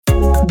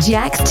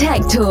Jack's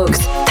Tech Talks.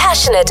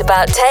 Passionate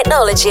about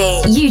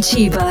technology.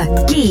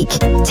 YouTuber, geek,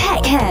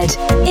 tech head,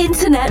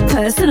 internet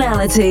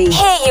personality.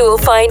 Here you will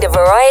find a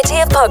variety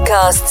of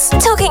podcasts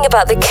talking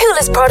about the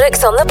coolest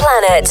products on the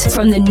planet.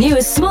 From the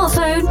newest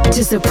smartphone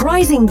to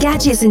surprising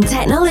gadgets and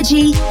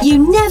technology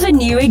you never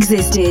knew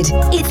existed.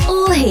 It's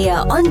all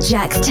here on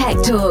Jack's Tech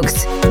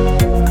Talks.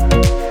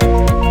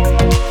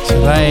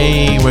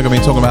 Today we're going to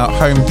be talking about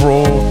home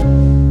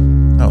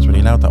broadband. That was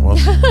really loud, that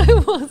was.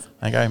 It was.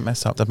 There you go,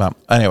 messed up the map.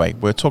 Anyway,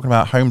 we're talking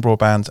about home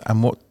broadband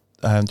and what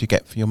do you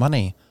get for your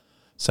money.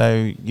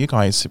 So you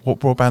guys, what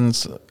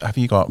broadbands have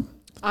you got?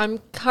 I'm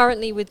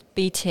currently with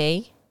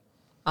BT.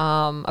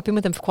 I've been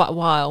with them for quite a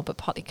while, but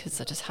partly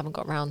because I just haven't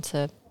got around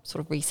to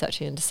sort of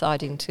researching and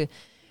deciding to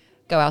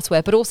go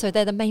elsewhere. But also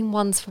they're the main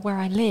ones for where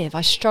I live.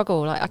 I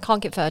struggle. I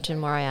can't get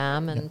Virgin where I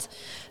am, and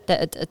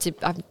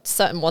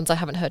certain ones I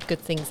haven't heard good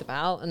things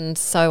about, and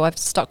so I've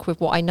stuck with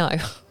what I know.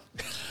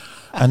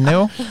 And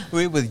Neil?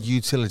 We're with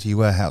Utility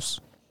Warehouse.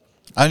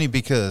 Only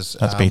because...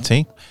 That's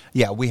BT.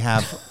 Yeah, we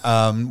have,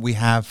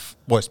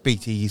 it's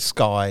BT,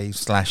 Sky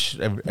 /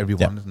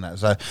 everyone, isn't it?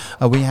 So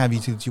we have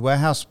Utility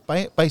Warehouse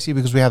basically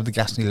because we have the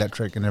gas and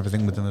electric and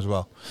everything with them as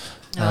well.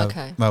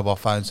 Okay. Mobile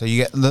phone. So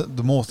you get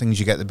the more things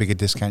you get, the bigger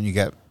discount you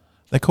get.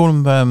 They call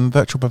them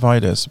virtual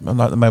providers,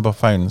 like the mobile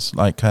phones.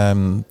 Like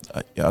you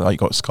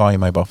got Sky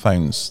mobile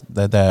phones.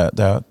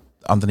 They're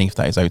underneath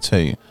that is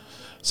O2.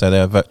 So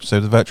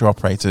the virtual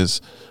operators,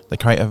 they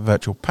create a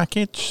virtual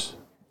package.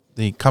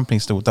 The company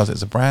still does it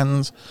as a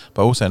brand,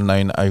 but also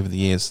known over the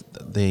years,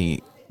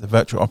 the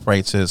virtual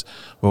operators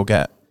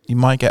you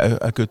might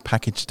get a good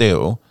package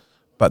deal,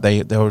 but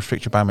they'll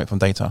restrict your bandwidth from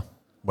data.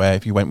 Where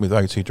if you went with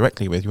O2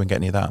 directly you wouldn't get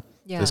any of that.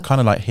 Yeah. So it's kind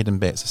of like hidden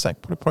bits. It's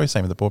like probably the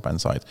same with the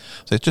broadband side.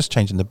 So it's just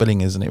changing the billing,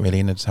 isn't it, really?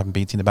 And just having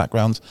BT in the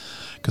background.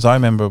 Because I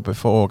remember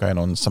before going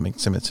on something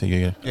similar to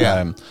you,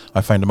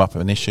 I phoned them up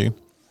with an issue.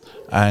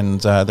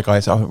 And the guy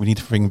said, we need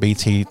to bring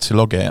BT to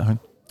log it. I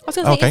was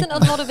going to say, isn't a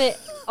lot of it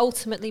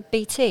ultimately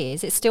BT?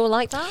 Is it still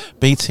like that?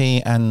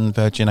 BT and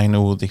Virgin own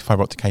all the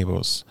fibre optic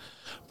cables.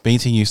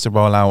 BT used to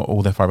roll out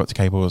all their fibre optic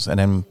cables, and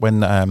then when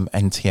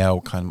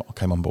NTL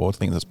came on board, I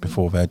think that's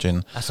before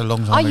Virgin. That's a long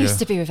time ago. I used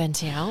to be with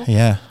NTL.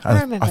 Yeah.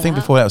 I remember I think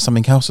that. before that was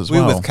something else as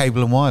well. We were with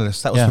Cable and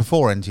Wireless. That was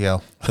before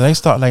NTL. So they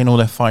started laying all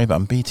their fibre,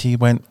 and BT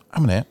went,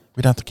 a minute,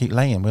 we'd have to keep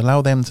laying. We'll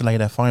allow them to lay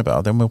their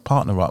fibre, then we'll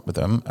partner up with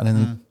them and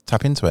then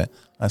tap into it.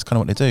 That's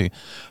kind of what they do.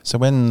 So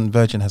when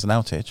Virgin has an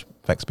outage,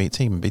 affects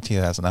BT. When BT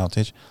has an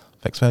outage,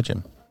 affects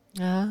Virgin.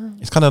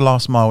 It's kind of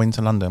last mile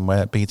into London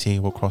where BT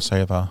will cross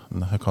over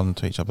and hook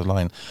onto each other's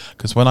line.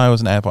 Because when I was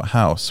in Airport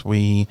House,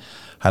 we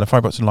had a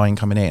fibre optic line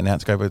coming in and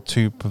had to go over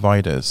 2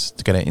 providers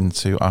to get it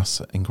into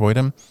us in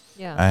Croydon.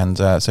 Yeah. And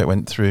so it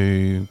went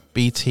through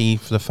BT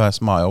for the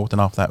first mile, then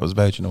after that it was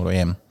Virgin all the way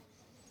in.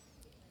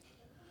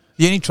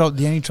 The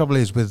only trouble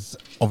is with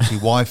obviously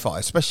Wi-Fi,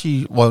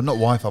 especially not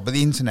Wi-Fi, but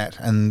the internet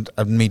and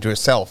media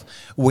itself.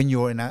 When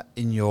you're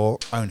in your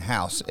own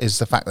house, is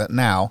the fact that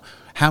now,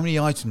 how many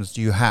items do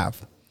you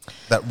have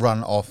that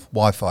run off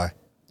Wi-Fi?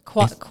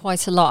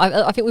 Quite a lot.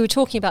 I think we were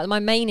talking about my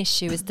main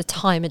issue is the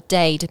time of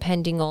day,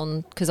 depending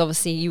on, because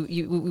obviously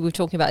we were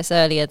talking about this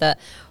earlier, that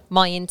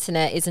my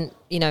internet isn't,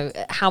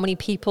 how many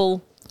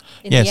people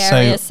in the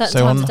area certain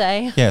times of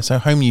day. Yeah, so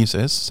home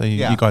users. So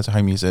you guys are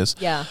home users.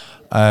 Yeah.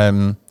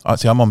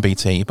 Actually, I'm on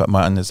BT, but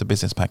mine is a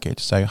business package.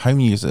 So home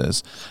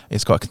users,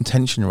 it's got a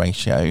contention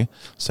ratio.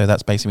 So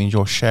that's basically means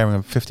you're sharing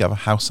with 50 other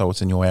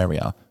households in your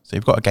area. So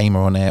you've got a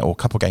gamer on it or a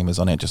couple of gamers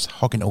on it, just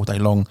hogging it all day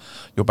long.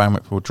 Your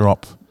bandwidth will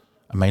drop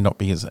and may not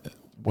be as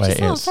where it is.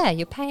 It's not fair.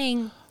 You're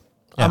paying.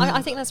 Yeah.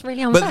 I think that's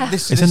really unfair. But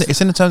it's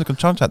in the terms of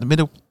contract, the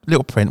middle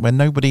little print where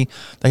nobody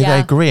they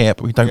agree it,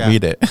 but we don't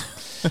read it.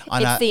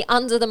 It's the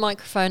under the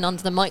microphone,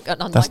 under the mic.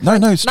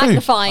 It's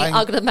magnifying,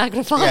 under the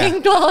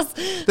magnifying glass.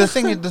 The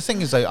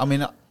thing is though,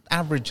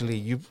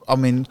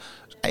 averagely,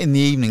 in the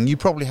evening, you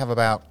probably have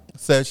about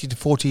 30 to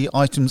 40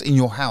 items in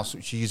your house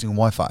which you're using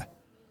Wi-Fi.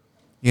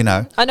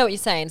 I know what you're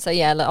saying. So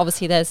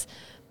obviously there's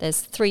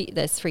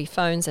 3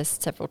 phones, there's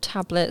several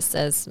tablets,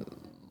 there's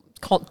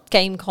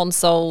game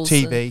consoles,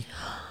 TV,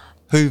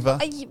 Hoover.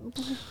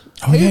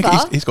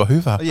 Yeah, he's got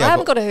Hoover. I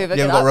haven't got a Hoover.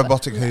 You haven't got a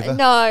robotic Hoover?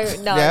 No,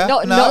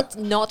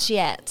 not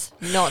yet.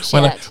 Not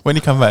yet. When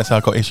he came back and said,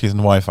 I've got issues in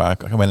the Wi-Fi,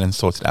 I went and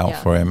sorted it out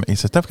for him. He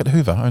said, don't forget the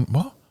Hoover. I went,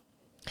 what?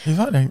 There's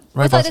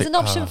an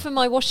option for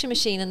my washing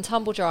machine and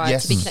tumble dryer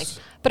to be connected.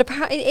 But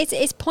apparently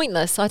it's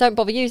pointless. I don't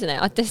bother using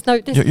it.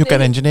 You'll get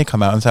an engineer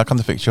come out and say, I'll come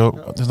to fix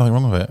there's nothing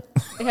wrong with it.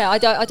 Yeah, I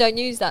don't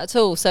use that at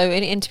all. So,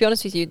 and to be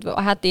honest with you,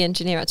 I had the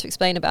engineer out to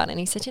explain about it, and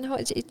he said,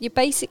 you're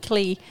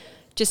basically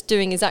just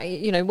doing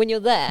exactly, when you're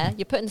there,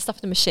 you're putting the stuff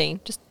in the machine,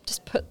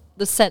 just put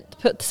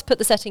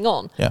the setting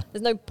on. Yeah.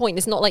 There's no point.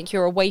 It's not like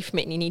you're away from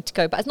it and you need to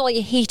go back. It's not like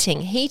you're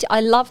heating.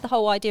 I love the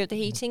whole idea of the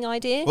heating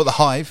idea. Well, the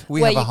hive.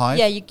 We have a hive.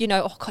 Yeah, you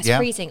know, oh God, it's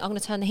freezing. I'm going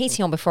to turn the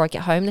heating on before I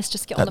get home. Let's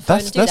just get on the That- phone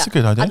that's- and do that. that's a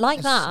good idea. I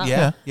like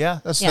that. Yeah,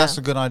 that's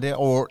a good idea.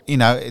 Or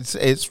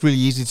it's really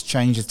easy to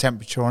change the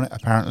temperature on it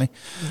apparently,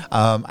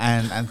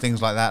 and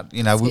things like that.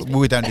 You know,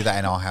 we don't do that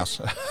in our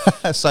house,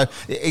 so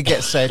it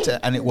gets set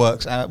and it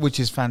works, which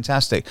is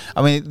fantastic.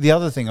 I mean, the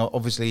other thing,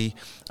 obviously,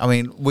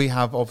 we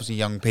have obviously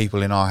young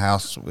people in our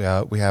house. We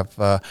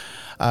have,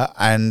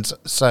 and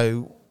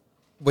so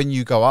when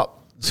you go up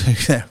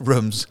to their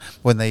rooms,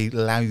 when they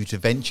allow you to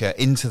venture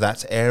into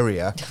that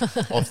area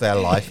of their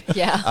life,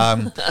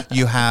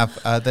 you have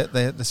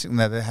they're sitting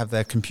there. They have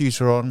their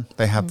computer on,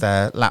 they have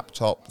their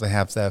laptop, they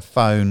have their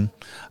phone,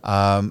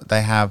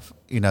 they have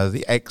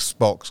the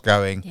Xbox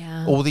going,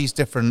 all these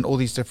different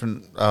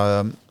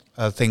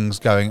things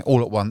going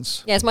all at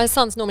once. Yes, my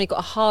son's normally got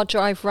a hard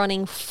drive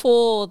running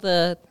for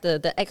the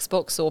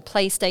Xbox or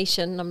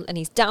PlayStation, and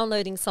he's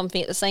downloading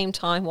something at the same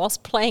time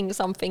whilst playing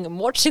something and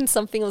watching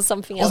something or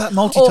something else. That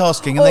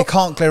multitasking, and they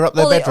can't clear up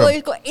their bedroom. Or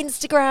you've got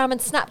Instagram and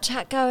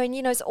Snapchat going,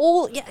 it's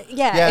all,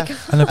 Yeah.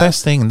 And the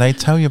best thing, they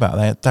tell you about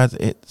that,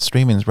 Dad,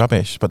 streaming's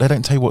rubbish, but they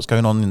don't tell you what's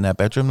going on in their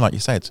bedroom, like you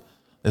said.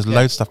 There's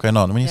loads of stuff going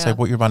on. And when you say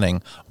what you're running,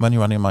 I'm only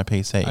running my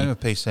PC. I'm a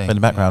PC. But in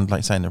the background,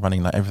 like saying, they're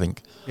running like everything.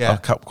 Yeah.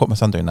 I've caught my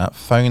son doing that.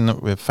 Phone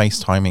with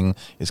FaceTiming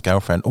his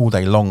girlfriend all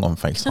day long on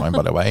FaceTime,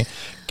 by the way.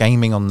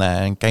 Gaming on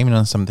there and gaming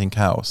on something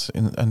else.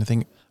 And I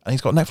think, and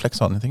he's got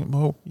Netflix on. I think,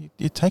 well,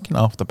 you're taking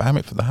half the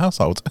bandwidth for the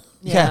household.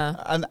 Yeah.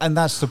 And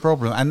that's the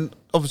problem. And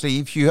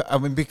obviously,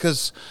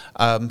 because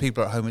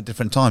people are at home at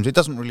different times, it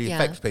doesn't really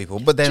affect people.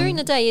 But then during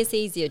the day is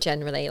easier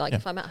generally. Like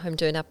if I'm at home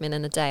doing admin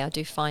in the day, I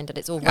do find that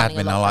it's all running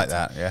admin, a lot I like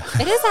better. that.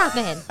 Yeah, It is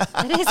admin.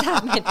 It is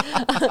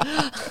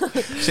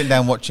admin. sitting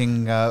down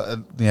watching,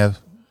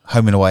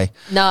 Home and Away.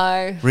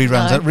 No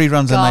reruns of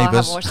Neighbours. I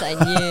haven't watched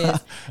that in years.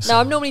 No,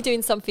 I'm normally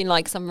doing something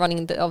like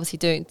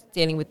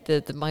dealing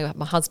with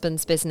my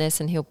husband's business,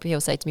 and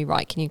he'll say to me,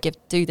 right, can you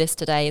do this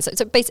today?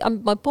 So basically,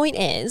 my point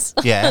is,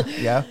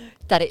 Yeah.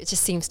 that it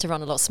just seems to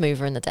run a lot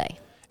smoother in the day.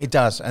 It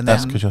does, and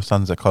That's then, because your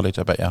son's at college,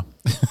 I bet, yeah.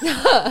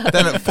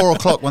 then at 4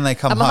 o'clock when they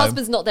come And my home,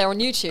 husband's not there on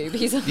YouTube.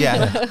 He's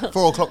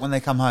 4 o'clock when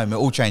they come home, it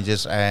all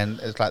changes, and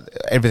it's like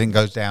everything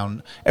goes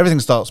down, everything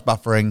starts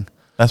buffering.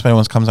 That's when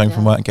everyone comes home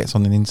from work and gets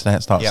on the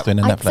internet, starts doing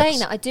a I'm Netflix. saying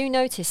that I do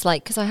notice,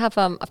 like, because I have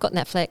I've got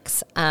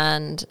Netflix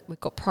and we've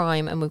got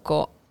Prime and we've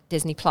got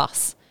Disney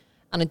Plus,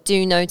 and I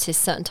do notice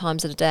certain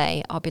times of the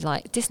day I'll be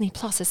like, Disney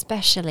Plus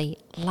especially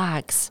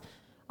lags.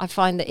 I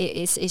find that it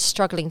is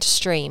struggling to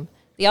stream.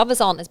 The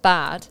others aren't as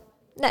bad.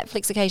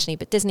 Netflix occasionally,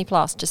 but Disney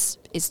Plus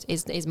just is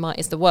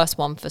the worst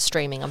one for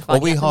streaming. I'm Well,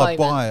 finding we at the moment.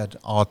 hardwired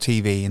our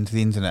TV into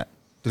the internet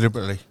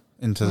deliberately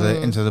into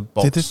the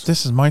box.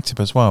 This is my tip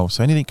as well.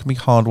 So anything can be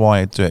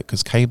hardwired to it,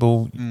 because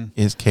cable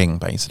is king,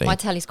 basically. My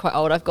telly's quite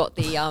old. I've got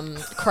the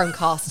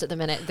Chromecast at the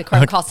minute, the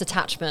Chromecast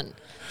attachment.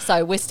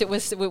 So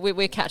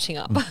we're catching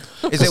up.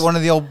 Is it one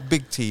of the old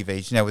big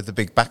TVs, with the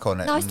big back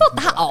on it? No, it's not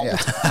that old. Yeah.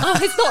 Oh,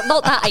 it's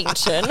not that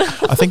ancient.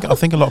 I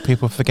think a lot of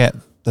people forget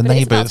the But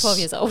it's about neighbours. 12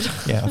 years old.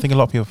 Yeah, I think a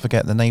lot of people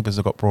forget the neighbours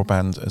have got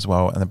broadband as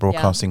well, and they're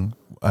broadcasting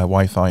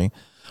Wi-Fi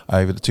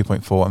over the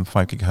 2.4 and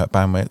 5 gigahertz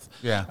bandwidth.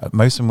 Yeah.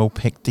 Most of them will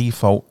pick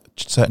default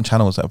certain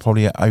channels that are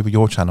probably over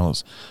your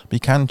channels, but you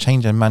can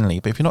change them manually.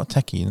 But if you're not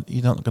techie,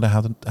 you're not going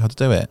to know how to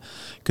do it,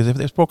 because if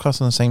it's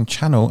broadcast on the same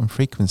channel and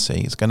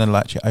frequency, it's going to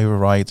actually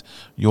override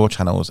your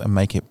channels and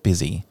make it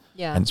busy.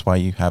 Yeah. Hence why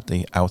you have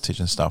the outage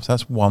and stuff. So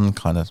that's one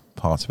kind of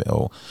part of it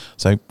all.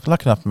 So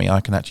lucky enough for me, I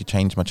can actually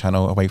change my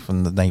channel away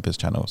from the neighbours'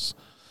 channels.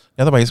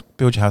 The other way is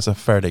build your house a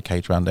Faraday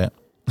cage around it.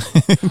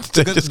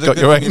 Just got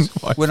your own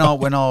Wi-Fi.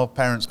 When our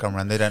parents come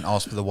around, they don't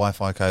ask for the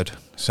Wi-Fi code.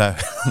 So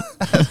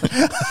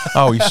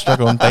Oh, you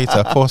struggle on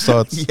data. Poor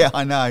sods. yeah,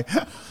 I know.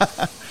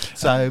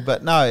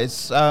 But no,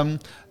 it's.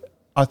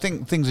 I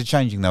think things are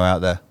changing though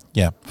out there.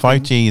 Yeah,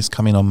 5G is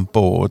coming on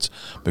board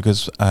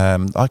because,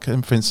 like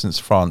for instance,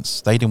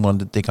 France, they didn't want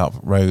to dig up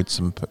roads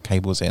and put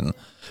cables in.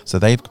 So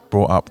they've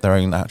brought up their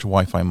own actual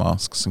Wi-Fi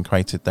masks and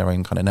created their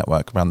own kind of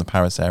network around the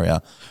Paris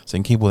area. So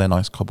you can keep all their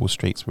nice cobble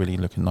streets really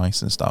looking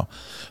nice and stuff.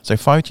 So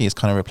 5G is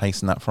kind of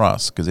replacing that for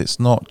us, because it's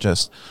not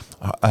just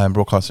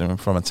broadcasting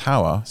from a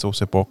tower, it's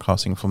also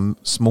broadcasting from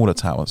smaller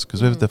towers.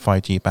 Because with the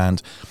 5G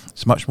band,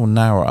 it's much more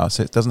narrower,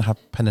 so it doesn't have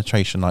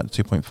penetration like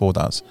the 2.4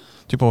 does.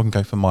 2.4 can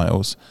go for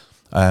miles.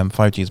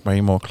 5G is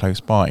very more close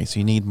by, so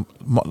you need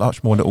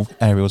much more little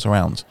aerials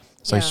around.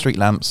 So street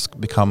lamps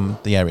become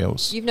the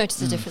aerials. You've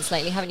noticed a difference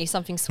lately, haven't you?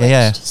 Something switched.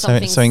 Yeah.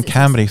 So in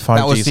Camberley, 5G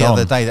That was is the on.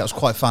 other day. That was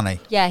quite funny.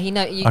 Yeah, I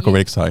got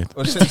really excited. I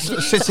was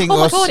sitting. Oh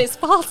my God, it's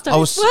faster.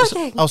 It's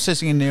working. I was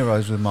sitting in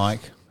Nero's with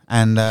Mike,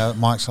 and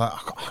Mike's like,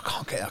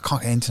 I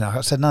can't get internet.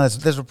 I said, no,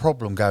 there's a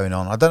problem going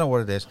on. I don't know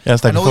what it is. Yeah,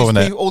 it's like and before, isn't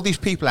it? all these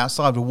people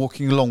outside were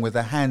walking along with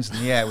their hands in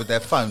the air with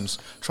their phones,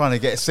 trying to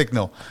get a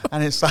signal,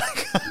 and it's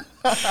like.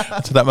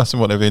 So that must have been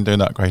what they've been doing,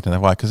 upgrading their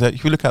Wi-Fi. Because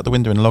if you look out the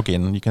window and log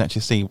in, you can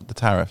actually see the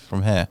tariff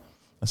from here.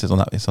 This is on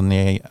that. It's on the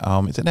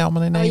is it now on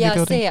the Navy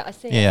building? I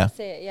see Yeah.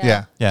 it.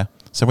 Yeah. Yeah.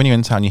 So when you're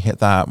in town, you hit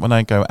that. When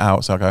I go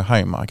out, so I go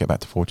home, I get back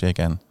to 4G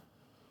again.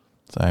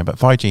 So, but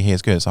 5G here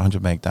is good. It's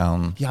 100 meg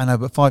down. Yeah, I know,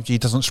 but 5G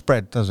doesn't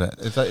spread, does it?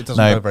 It doesn't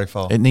No, go very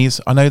far. It needs.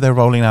 I know they're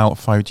rolling out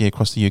 5G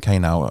across the UK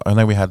now. I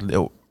know we had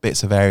little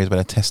bits of areas where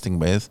they're testing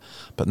with,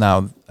 but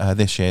now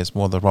this year it's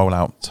more the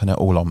rollout, turn it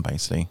all on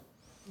basically.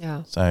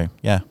 Yeah. So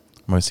yeah,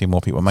 I'm going to see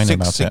more people moaning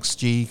about it.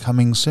 6G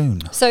coming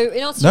soon. So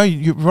in answer No,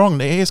 you're wrong.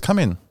 It is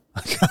coming.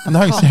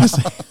 No,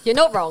 seriously. you're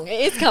not wrong. It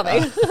is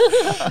coming.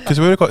 Because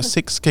we've got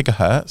 6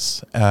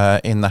 gigahertz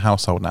in the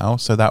household now,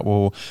 so that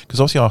will, because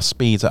obviously our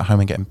speeds at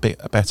home are getting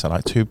better,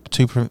 like 2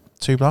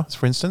 plus,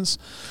 for instance.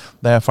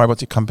 They're a fibre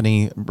optic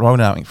company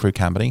rolling out through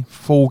Camberley,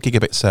 4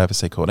 gigabit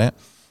service they call it,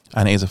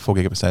 and it is a 4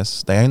 gigabit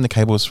service. They own the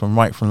cables from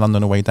London all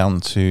the way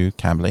down to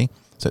Camberley,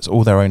 so it's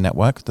all their own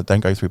network. They don't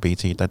go through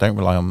BT, they don't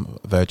rely on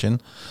Virgin.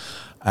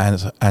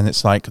 And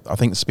it's like, I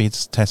think the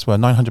speeds tests were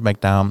 900 meg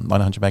down,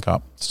 900 meg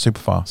up,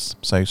 super fast.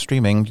 So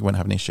streaming, you won't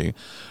have an issue.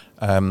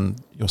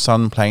 Your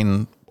son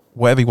playing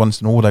whatever he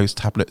wants on all those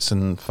tablets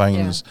and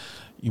phones,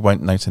 you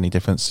won't notice any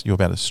difference. You'll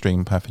be able to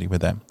stream perfectly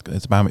with them.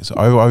 It's about, so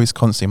I always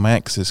constantly, my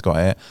ex has got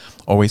it,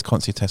 always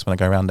constantly test when I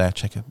go around there,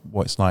 check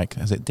what it's like.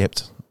 Has it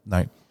dipped?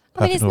 No.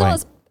 I mean,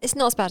 it's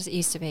not as bad as it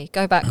used to be.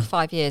 Go back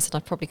 5 years and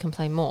I'd probably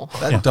complain more.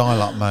 That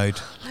dial-up mode.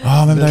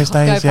 Oh, remember those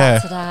days? Go Yeah.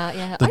 back to that,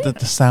 yeah.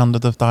 The sound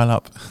of the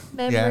dial-up.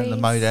 Memories. Yeah, the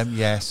modem,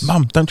 yes.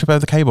 Mum, don't trip over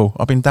the cable.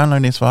 I've been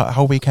downloading this for a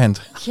whole weekend.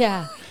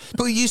 Yeah.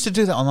 But we used to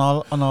do that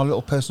on our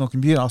little personal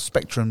computer, our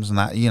Spectrums and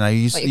that. You know, you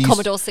used Like to your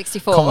Commodore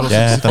 64. Commodore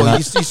Yeah, 64. done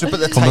You that. used to put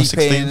the Commodore tape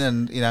 16. in,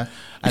 and you know.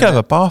 You could have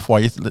a bath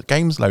while the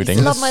game's I loading. used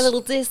to love my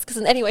little discs.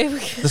 And anyway,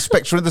 The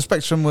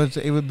Spectrum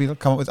would be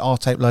come up with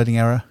R-tape loading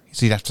error.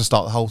 So you'd have to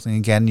start the whole thing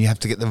again. You have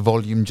to get the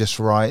volume just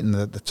right and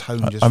the tone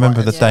just right. I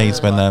remember the It's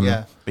days when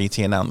yeah.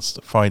 BT announced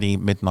Friday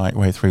midnight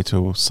way through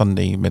till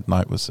Sunday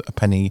midnight was a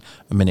penny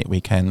a minute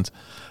weekend.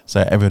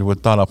 So everyone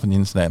would dial up on the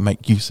internet and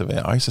make use of it.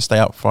 I used to stay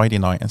up Friday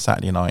night and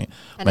Saturday night,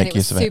 and then make it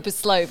was use of it. super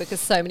slow because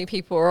so many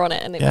people were on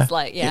it. And it was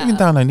like, You can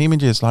download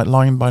images like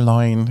line by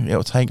line.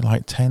 It'll take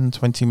like 10,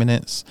 20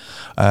 minutes.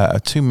 A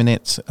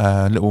 2-minute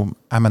little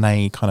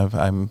M&A kind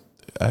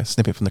of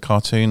snippet from the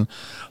cartoon.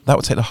 That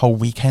would take the whole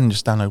weekend,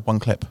 just download one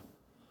clip.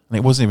 And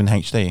it wasn't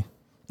even HD.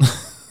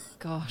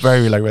 Gosh.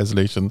 Very low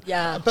resolution.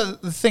 Yeah.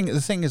 But the thing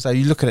is, though,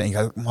 you look at it and you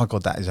go, "Oh my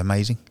God, that is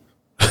amazing."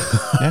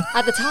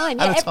 At the time,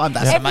 At the time,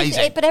 that's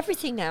amazing. But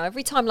everything now,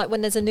 every time, like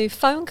when there's a new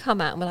phone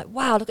come out, and we're like,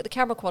 wow, look at the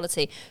camera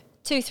quality.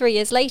 2-3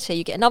 years later,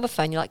 you get another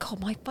phone. You're like, oh,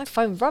 my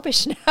phone's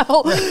rubbish now.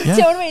 Do you know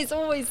what I mean? It's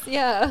always,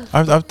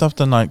 I've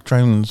done like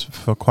drones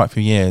for quite a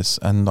few years,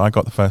 and I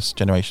got the first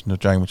generation of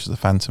drone, which is the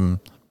Phantom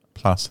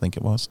Plus, I think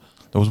it was.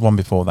 There was one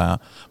before that,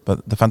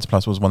 but the Phantom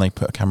Plus was when they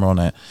put a camera on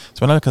it.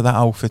 So when I look at that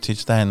old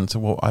footage then to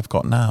what I've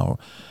got now,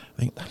 I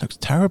think that looks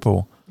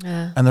terrible.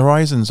 Yeah. And the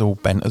horizon's all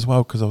bent as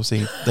well because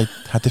obviously they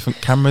had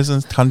different cameras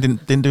and kind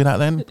of didn't do that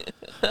then.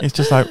 It's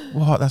just like,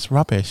 what? That's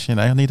rubbish. You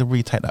know, I need to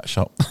retake that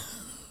shot.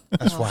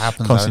 That's what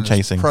happens. Constant though, and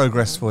it's chasing.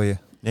 progress for you.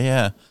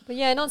 Yeah. But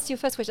yeah, in answer to your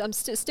first question, I'm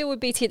still with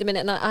BT at the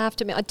minute, and I have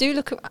to admit,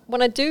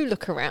 when I do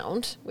look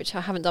around, which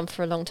I haven't done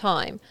for a long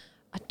time,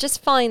 I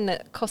just find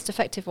that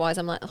cost-effective wise,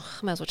 I'm like, I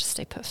might as well just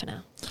stay put for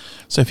now.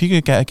 So if you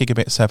could get a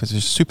gigabit service which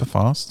is super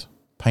fast,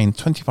 paying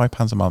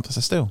 £25 a month, it's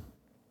a steal.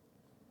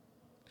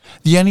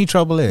 The only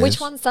trouble is, Which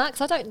one's that?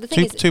 'Cause I don't. The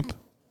thing is,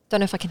 don't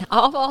know if I can.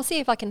 I'll see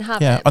if I can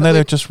have it. Yeah, I but know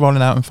they're just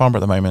rolling out in Farnborough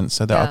at the moment,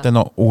 so Yeah. they're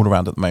not all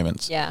around at the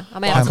moment. Yeah, I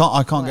mean,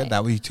 I can't get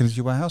that with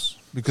Utility Warehouse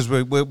because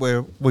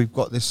we've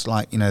got this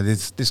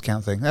this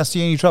discount thing. That's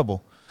the only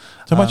trouble.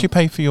 So how much you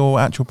pay for your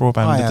actual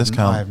broadband with the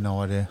discount? I have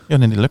no idea. You'll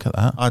need to look at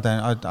that. I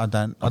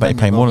don't. I bet you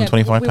pay more than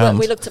 £25.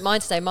 We looked at mine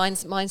today.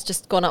 Mine's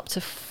just gone up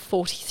to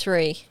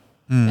 43,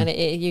 and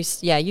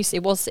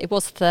it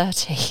was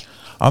 30.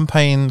 I'm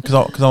paying because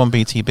I'm on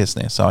BT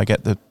Business, so I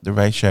get the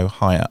ratio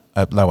higher,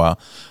 lower.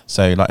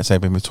 So, like I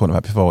said, when we were talking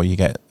about before, you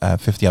get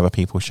 50 other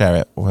people share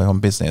it. Or on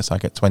business, I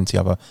get 20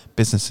 other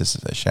businesses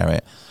that share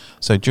it.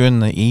 So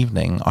during the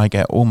evening, I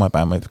get all my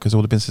bandwidth because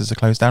all the businesses are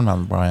closed down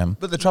around where I am.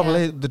 But the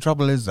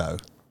trouble is though,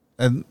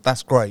 and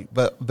that's great.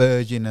 But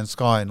Virgin and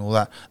Sky and all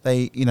that,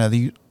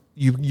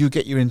 you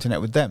get your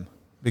internet with them.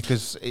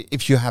 Because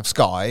if you have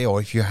Sky or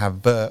if you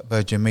have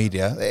Virgin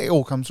Media, it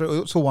all comes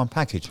through. It's all one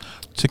package.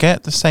 To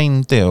get the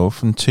same deal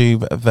from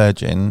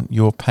Virgin,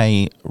 you'll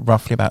pay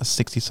roughly about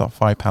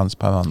 £65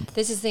 per month.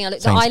 This is the thing.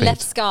 Same I speed.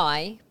 left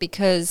Sky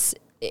because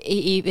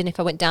even if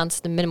I went down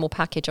to the minimal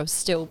package, I was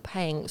still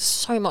paying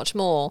so much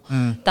more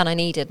than I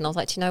needed. And I was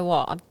like, do you know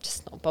what? I'm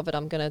just not bothered.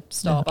 I'm going to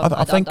stop. Yeah,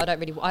 I think- I don't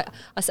really.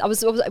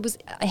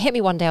 It hit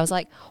me one day. I was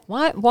like,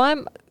 why?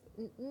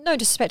 No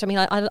disrespect. I mean,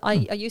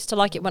 I used to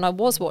like it when I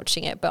was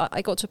watching it, but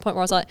I got to a point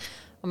where I was like,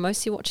 I'm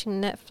mostly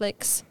watching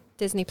Netflix,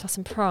 Disney Plus,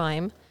 and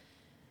Prime,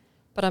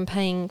 but I'm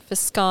paying for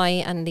Sky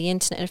and the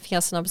internet and everything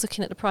else. And I was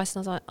looking at the price, and I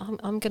was like,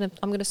 I'm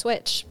gonna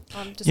switch.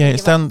 I'm just Yeah, gonna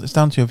it's give up.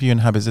 down to your viewing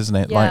habits, isn't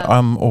it? Yeah. Like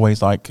I'm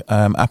always like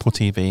Apple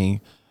TV,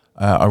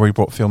 I already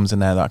brought films in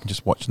there that I can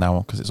just watch now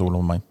because it's all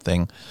on my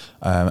thing.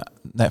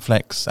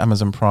 Netflix,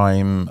 Amazon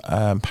Prime,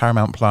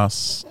 Paramount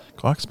Plus.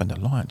 God, I can spend a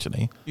lot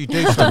actually. You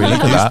do spend, Really you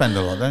look do at that. spend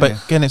a lot, don't But you?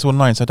 again, it's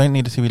online, so I don't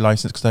need a TV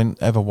license because I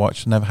don't ever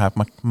watch, never have.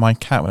 My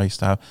cat, when I used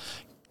to have,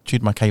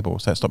 chewed my cable,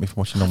 so it stopped me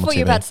from watching I normal thought TV.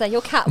 you were about to say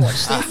your cat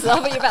watched this. I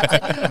thought you were about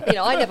to say,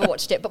 I never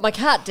watched it, but my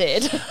cat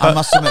did. I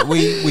must admit,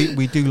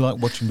 we do like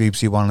watching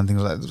BBC One and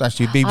things like that.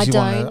 Actually, BBC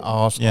One don't.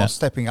 are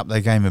stepping up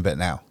their game a bit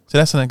now. So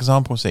that's an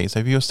example, see. So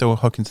if you're still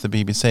hooking to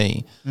the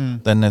BBC,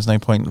 then there's no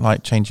point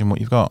like changing what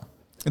you've got.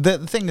 The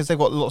thing is, they've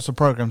got lots of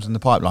programs in the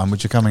pipeline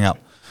which are coming up.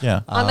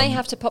 Yeah. I may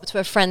have to pop to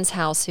a friend's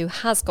house who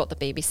has got the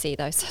BBC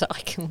though, so that I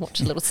can watch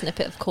a little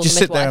snippet of Call Just the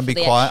sit Midwife. there and be for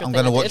the quiet. extra I'm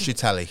thing going to I watch did. your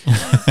telly.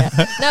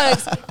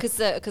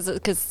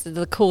 Because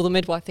the Call the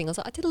Midwife thing, I was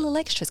like, I did a little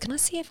extras. Can I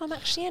see if I'm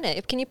actually in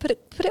it? Can you put it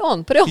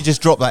on? Put it on. You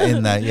just drop that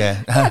in there,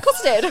 yeah. Yeah, of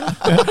course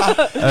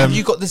I Have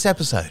you got this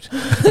episode?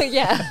 did.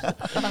 Yeah.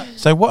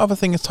 So what other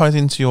thing ties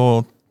into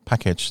your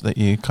package that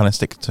you kind of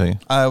stick to?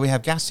 We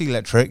have gas,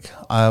 electric.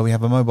 We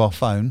have a mobile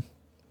phone.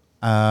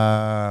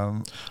 I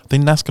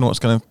think that's what's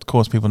going to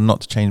cause people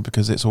not to change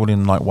because it's all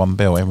in like one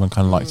bill. Everyone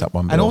kind of likes that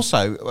one bill. And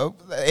also,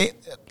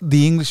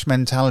 the English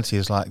mentality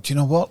is like, do you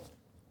know what?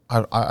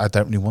 I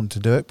don't really want to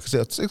do it because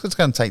it's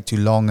going to take too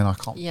long, and I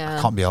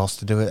can't be asked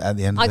to do it at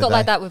the end of I the got day.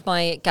 like that with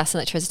my gas and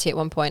electricity at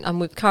one point.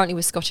 I'm currently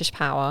with Scottish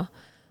Power.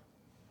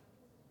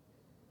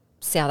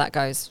 See how that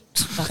goes.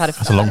 I've had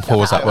That's a long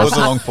pause, that It was a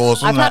long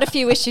pause, I've wasn't had it? a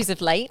few issues of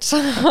late.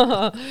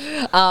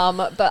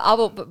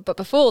 But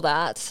before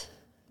that,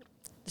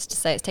 just to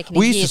say it's taken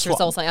We a used to year to swap-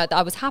 resolve something.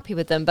 I was happy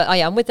with them, but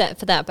I'm with that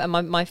for that. But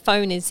my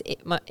phone is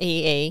my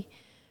EE,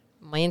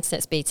 my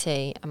internet's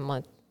BT, and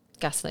my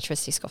gas and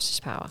electricity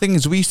Scottish Power. Thing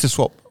is, we used to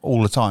swap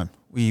all the time.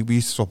 We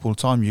used to swap all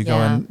the time. You go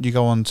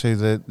on to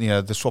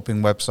the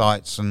swapping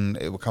websites, and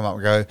it will come up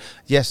and go,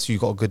 yes, you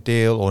got a good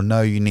deal, or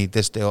no, you need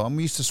this deal. And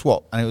we used to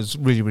swap, and it was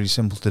really, really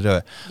simple to do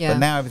it. Yeah. But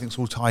now everything's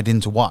all tied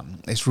into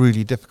one. It's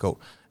really difficult.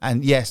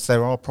 And yes,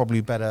 there are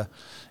probably better,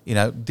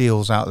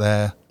 deals out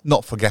there.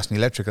 Not for gas and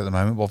electric at the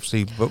moment,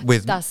 obviously, but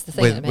with That's the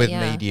thing at the with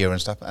minute, yeah. media and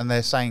stuff. And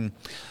they're saying,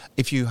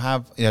 if you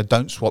have,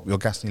 don't swap your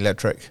gas and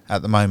electric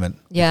at the moment,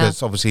 Yeah.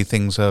 because obviously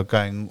things are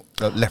going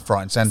left,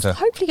 right, and centre.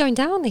 Hopefully going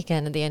down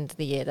again at the end of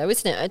the year, though,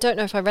 isn't it? I don't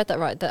know if I read that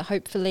right. That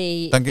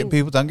hopefully Don't get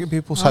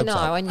people's hopes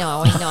up. I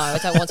know. I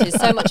don't want to.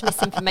 There's so much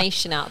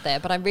misinformation out there,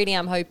 but I really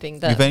am hoping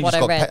that You've only what just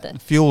I got read.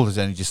 That, fuel has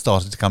only just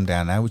started to come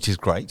down now, which is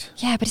great.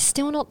 yeah, but it's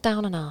still not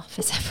down enough.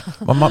 Is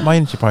it? Well, my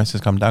energy prices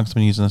come down because I've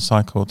been using a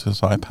cycle to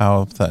sort of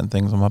power certain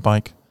things on my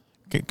bike.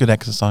 Get good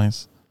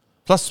exercise.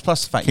 Plus the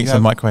fact Keeps the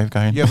microwave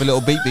going. you have a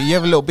little beep beep. You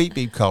have a little beep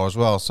beep car as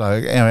well, so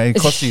it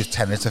costs you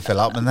tenner to fill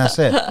up, and that's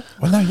it.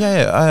 Well, no,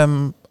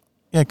 yeah,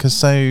 because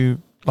so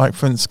like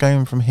for instance,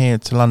 going from here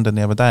to London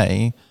the other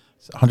day,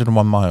 it's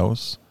 101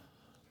 miles.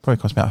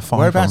 Probably cost me about £5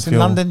 Whereabouts on in fuel.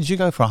 London did you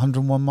go for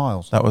 101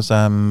 miles? That was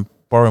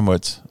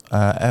Bournemouth,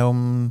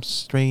 Elm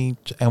Tree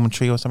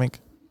or something.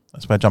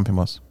 That's where jumping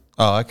was.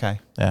 Oh, okay.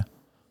 Yeah.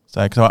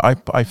 So because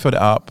I filled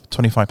it up,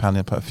 £25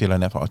 and put a fuel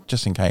in there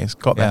just in case.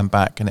 Got there Yeah. and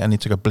back, and it only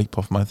took a bleep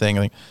off my thing.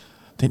 I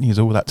didn't use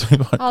all that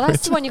 £25. Oh,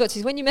 that's the one you got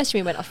to. When you messaged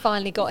me and went, I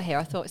finally got here,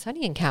 I thought, it's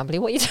only in Camberley.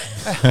 What are you doing?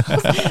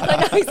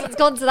 I know, it's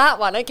gone to that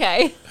one.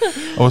 Okay.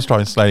 I was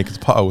driving slowly because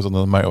potholes on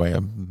the motorway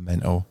are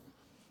mental.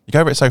 You go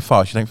over it so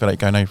fast, you don't feel like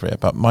going over it.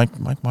 But my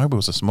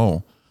wheels are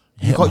small.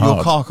 Your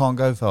car can't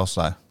go fast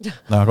though.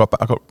 No, I got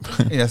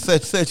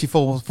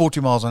 34, 40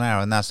 miles an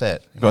hour, and that's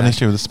it. got an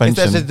issue with the If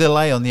there's suspension. a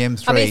delay on the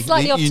M3, I mean,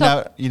 slightly off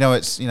top-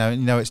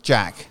 it's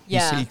Jack.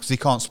 Yeah. Because he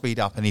can't speed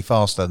up any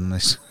faster than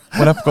this.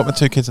 When I've got my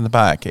two kids in the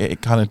back,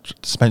 it kind of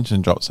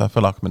suspension drops. So I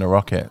feel like I'm in a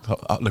rocket,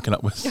 looking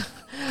upwards.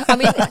 I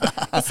mean,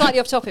 it's slightly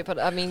off topic, but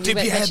I mean, you Dip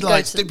your mentioned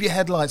headlights. going to- Dip your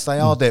headlights. They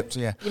are dipped.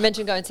 Yeah. You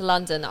mentioned going to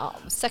London.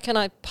 Second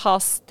I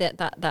passed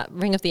that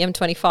ring of the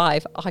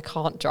M25, I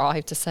can't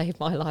drive to save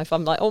my life.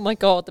 I'm like, oh my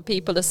God, the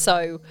people are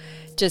so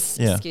just,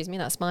 Yeah. excuse me,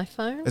 that's my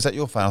phone. Is that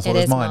your phone? I thought It it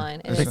was is mine.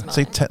 mine. It is mine.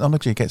 See,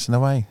 technology gets in the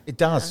way. It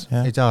does.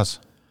 Yeah. It does.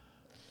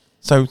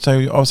 So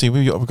obviously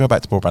we'll go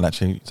back to broadband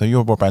actually. So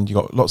your broadband, you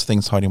got lots of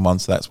things tied in one,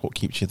 so that's what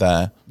keeps you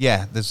there.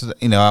 Yeah. There's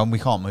and we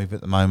can't move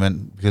at the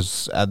moment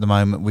because at the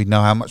moment we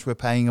know how much we're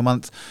paying a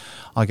month.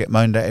 I get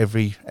moaned at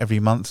every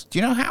month. Do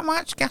you know how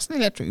much gas and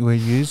electric we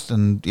used?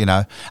 And the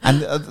That's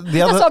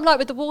other. what I'm like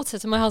with the water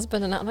to my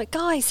husband, and I'm like,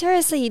 guys,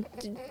 seriously,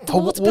 the Oh,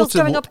 water bill's water-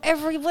 going up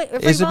every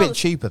It's a month. bit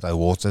cheaper though,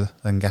 water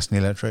than gas and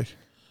electric.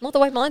 Not the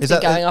way mine's Is been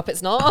that- going up.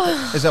 It's not.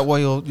 Is that why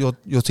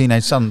your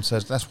teenage son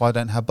says that's why I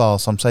don't have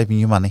baths? I'm saving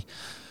you money.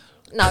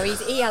 No,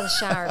 he has a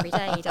shower every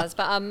day. He does,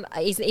 but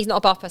he's not a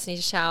bath person. He's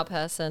a shower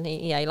person.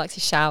 He likes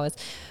his showers.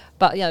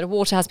 But the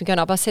water has been going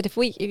up. I said if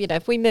we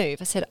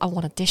move, I said I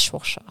want a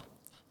dishwasher.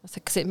 I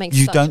said because it makes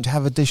You such don't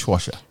have a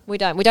dishwasher. We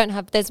don't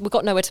have. We've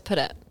got nowhere to put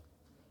it.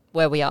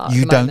 Where we are.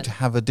 You at the don't moment.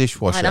 have a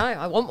dishwasher. I know.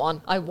 I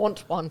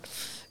want one.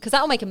 Because that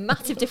will make a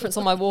massive difference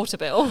on my water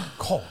bill.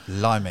 God,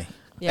 blimey.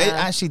 Yeah.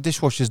 Actually,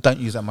 dishwashers don't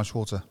use that much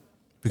water.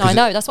 No, I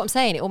know. That's what I'm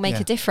saying. It will make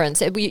Yeah. a difference.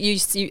 I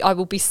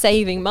will be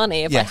saving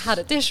money if I Yes. had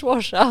a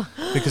dishwasher.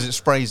 Because it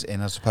sprays it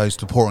in as opposed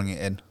to pouring it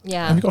in.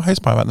 Yeah. Have you got a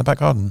hosepipe out in the back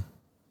garden?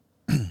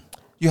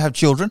 You have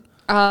children.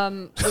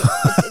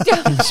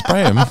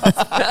 Spray them.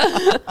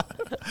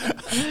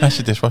 That's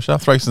your dishwasher.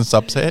 Throw some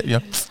subs here. Yeah.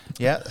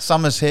 Yeah,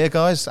 summer's here,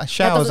 guys. That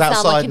Showers doesn't sound like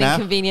outside an now.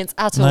 inconvenience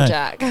at all, No.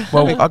 Jack.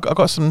 Well, I've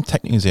got some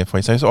tech news here for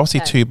you. So it's obviously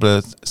Okay.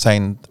 Tubular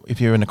saying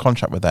if you're in a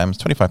contract with them, it's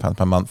 £25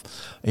 per month.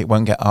 It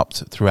won't get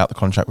upped throughout the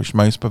contract, which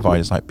most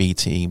providers like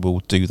BT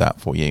will do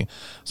that for you.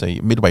 So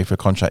midway through a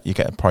contract, you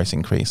get a price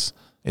increase.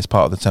 It's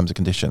part of the terms and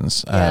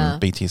conditions. Yeah.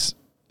 BT's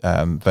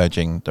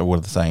Virgin, they're all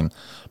the same.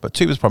 But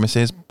Tubular's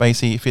promises,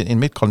 basically, if you're in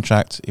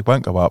mid-contract, it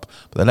won't go up,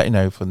 but they'll let you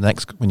know for the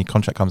next, when your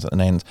contract comes at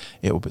an end,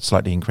 it will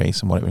slightly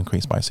increase and what it will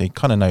increase by. So you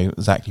kind of know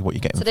exactly what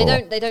you're getting So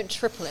for. they don't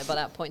triple it by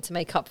that point to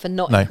make up for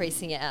not No.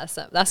 increasing it.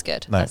 That's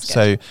good. No, That's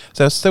good.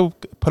 so still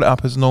put it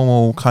up as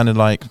normal, kind of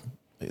like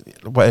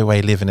way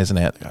of living, isn't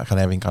it? Kind of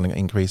everything kind of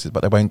increases, but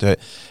they won't do it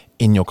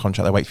in your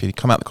contract. They wait for you to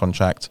come out the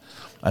contract,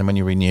 and when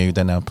you renew,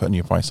 then they'll put a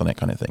new price on it,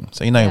 kind of thing.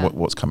 So you know Yeah.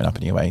 what's coming up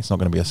anyway. It's not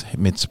going to be a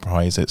mid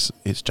surprise.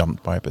 It's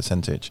jumped by a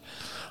percentage.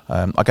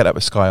 I get that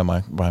with Sky on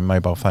my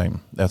mobile phone.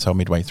 They'll tell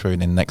midway through,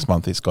 and then next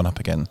month it's gone up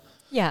again.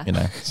 Yeah. You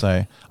know,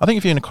 so I think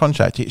if you're in a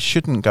contract, it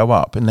shouldn't go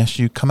up unless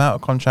you come out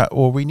of contract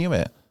or renew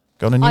it.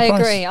 Go on a new I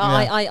price. agree. Yeah.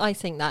 I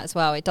think that as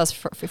well. It does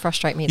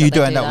frustrate me. You that do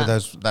they end up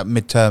with that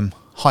midterm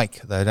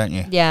hike, though, don't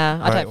you? Yeah,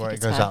 I Where- don't where think it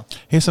it's goes fair. up.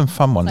 Here's some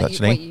fun ones, Like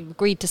actually. you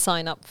agreed to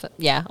sign up for.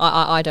 Yeah,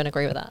 I don't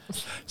agree with that.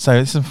 So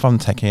this is some fun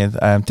tech here.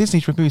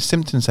 Disney's removed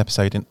Simpsons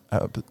episode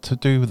to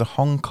do with the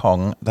Hong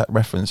Kong that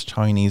referenced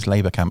Chinese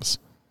labour camps.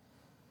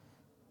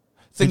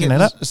 Did you know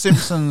that?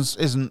 Simpsons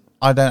isn't.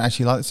 I don't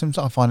actually like The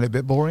Simpsons. I find it a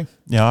bit boring.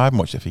 Yeah, I haven't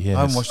watched it for years.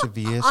 I haven't watched it for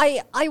years.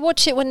 I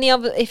watch it when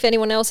if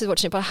anyone else is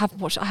watching it, but I haven't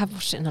watched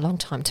it in a long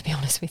time, to be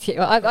honest with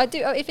you. I do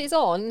if it's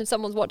on, if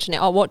someone's watching it,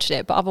 I'll watch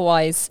it. But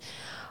otherwise,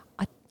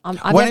 I've when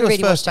never it was really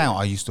first watched out,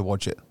 I used to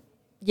watch it.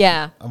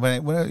 Yeah, And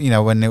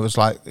when it was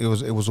like it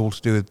was all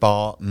to do with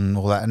Bart and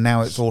all that, and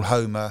now it's all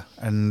Homer,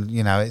 and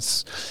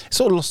it's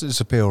sort of lost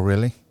its appeal,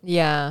 really.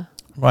 yeah.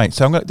 Right,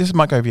 so this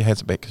might go over your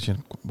heads a bit because you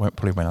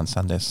probably won't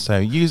understand this. So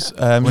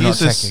We're not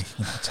users. techie.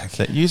 We're not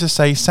techie. So users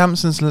say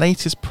Samsung's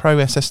latest Pro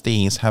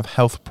SSDs have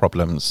health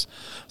problems.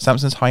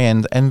 Samsung's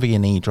high-end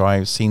NVMe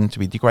drives seem to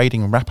be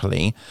degrading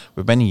rapidly,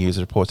 with many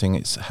users reporting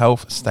its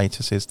health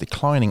status is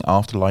declining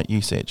after light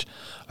usage.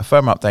 A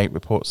firmware update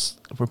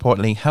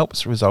reportedly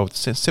helps resolve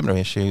similar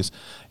issues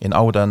in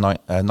older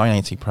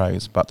 980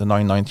 Pros, but the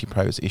 990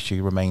 Pros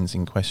issue remains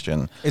in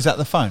question. Is that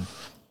the phone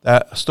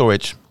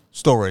Storage.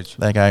 storage?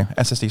 There you go.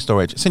 SSD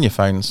storage. It's in your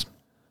phones.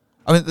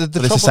 I mean, the So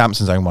this trouble. is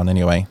Samsung's own one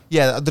anyway.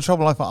 Yeah, the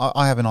trouble.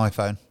 I have an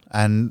iPhone,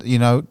 and do you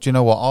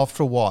know what?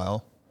 After a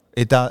while,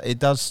 it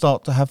does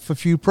start to have a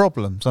few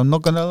problems. I'm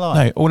not going to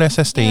lie. No, all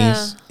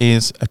SSDs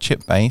is a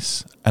chip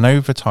base, and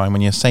over time,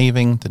 when you're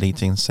saving,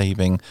 deleting,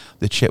 saving,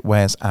 the chip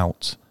wears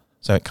out.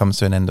 So it comes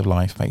to an end of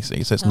life,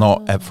 basically. So it's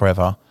not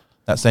forever.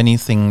 That's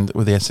anything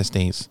with the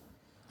SSDs.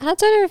 And I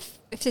don't know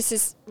if this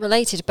is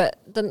related, but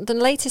the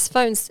latest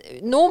phones,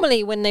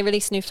 normally when they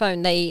release a new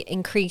phone, they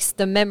increase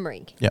the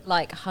memory, Yep.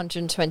 like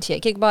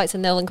 128 gigabytes,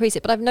 and they'll increase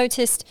it. But I've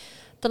noticed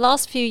the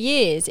last few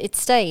years, it's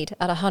stayed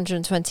at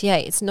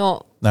 128. It's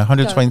not... Now,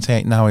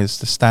 128 now is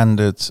the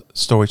standard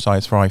storage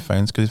size for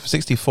iPhones, because for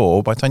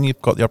 64, by the time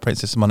you've got the operating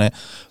system on it,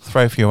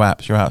 throw a few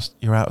apps,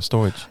 you're out of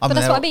storage. But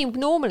that's what I mean.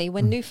 Normally,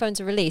 when new phones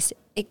are released,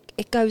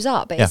 it goes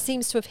up. But Yeah. it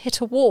seems to have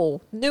hit a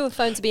wall. Newer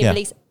phones are being Yeah.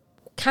 released.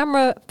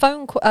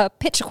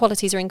 Picture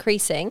qualities are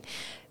increasing,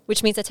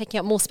 which means they're taking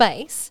up more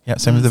space. Yeah,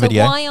 same with the So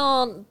video. why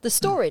aren't the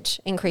storage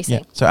increasing?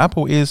 Yeah. So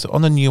Apple is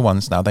on the new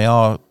ones now. They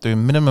are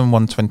doing minimum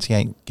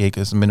 128 gig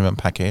as a minimum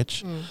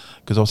package,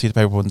 because obviously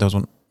the people does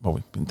want. Well,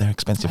 they're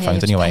expensive Oh, yeah, you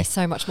phones have to anyway. pay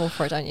so much more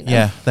for it, don't you? Now?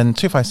 Yeah. Then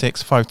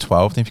 256,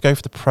 512. Then if you go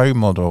for the Pro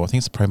model, I think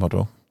it's the Pro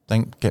model.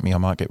 Don't get me, I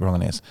might get wrong on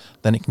this.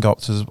 Then it can go up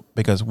to as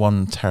big as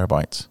 1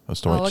 terabyte of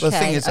storage. Oh, But the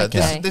thing Okay, is, though,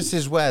 okay. this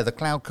is where the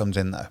cloud comes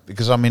in, though,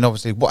 because I mean,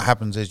 obviously, what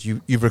happens is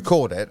you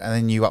record it and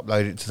then you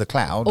upload it to the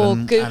cloud, Or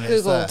and it's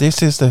Google. there.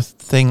 This is the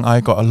thing.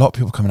 I got a lot of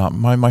people coming up.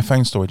 My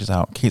phone storage is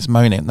out. Keeps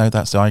moaning. No,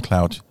 that's the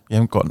iCloud. You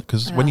haven't got,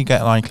 because when Yeah. you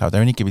get an iCloud, they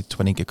only give you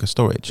 20 gig of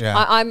storage. Yeah.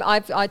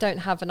 I don't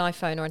have an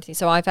iPhone or anything,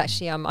 so I've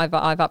actually I've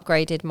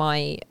upgraded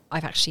my.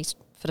 I've actually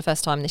for the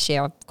first time this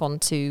year I've gone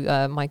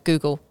to my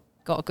Google.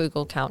 Got a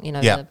Google account,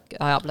 Yeah.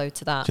 I upload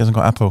to that. She hasn't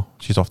got Apple.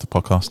 She's off the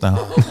podcast now.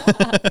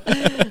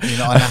 You're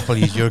not an Apple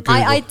user, you're a Google.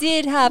 I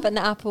did have an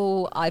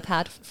Apple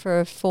iPad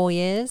for 4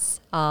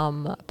 years,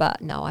 but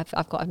no, I've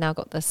now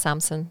got the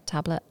Samsung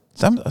tablet.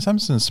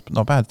 Samsung's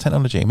not bad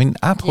technology. I mean,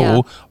 Apple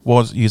Yeah.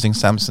 was using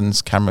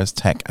Samsung's cameras,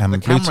 tech, and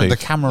Bluetooth. the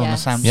camera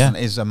Yes. on the Samsung Yeah.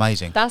 is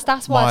amazing.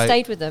 That's why My- I've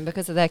stayed with them,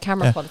 because of their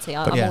camera Yeah. quality.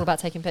 But- I'm Yeah. all about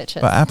taking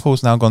pictures. But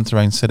Apple's now gone through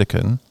own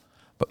silicon.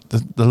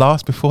 But the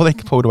last, before they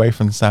pulled away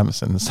from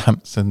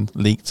Samsung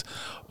leaked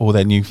all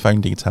their new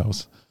phone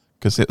details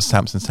because it was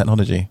Samsung's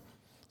technology.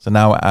 So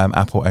now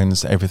Apple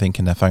owns everything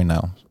in their phone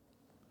now.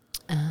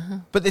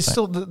 But there's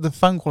still the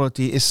phone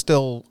quality is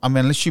still. I mean,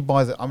 unless you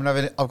buy I've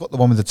got the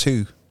one with the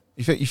 2.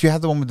 If you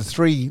have the one with the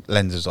 3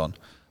 lenses on,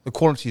 the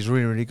quality is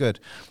really, really good.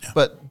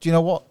 But do you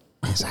know what?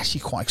 It's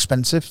actually quite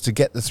expensive to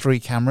get the 3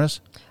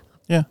 cameras.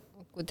 Yeah.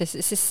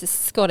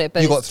 It's got it,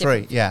 but You got it's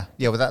 3, different.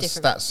 yeah. Well, that's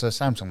Different. a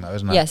Samsung though,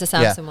 isn't it? Yeah, it's a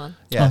Samsung one.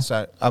 Yeah, Oh.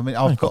 so I mean,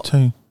 I've got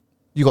 2.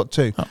 You got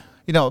 2. Oh.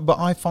 You know, but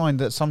I find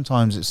that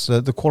sometimes it's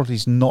the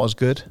quality's not as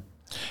good.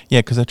 Yeah,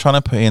 because they're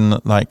trying to put in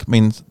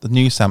the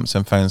new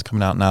Samsung phones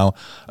coming out now.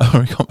 I've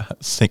already got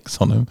about 6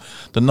 on them.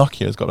 The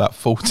Nokia's got about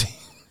 40.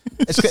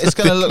 It's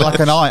going to look like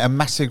a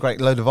massive,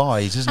 great load of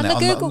eyes, isn't And it?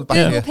 the on Google back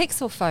of your-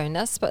 Pixel phone,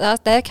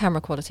 but their camera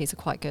qualities are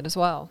quite good as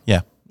well.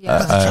 Yeah. Yeah.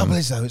 But the trouble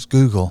is though, it's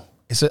Google.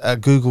 It's a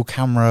Google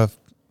camera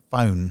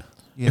phone.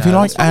 If you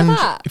like wrong with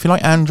that? if you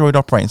like Android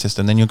operating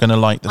system, then you're going to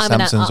like the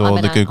Samsungs or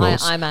the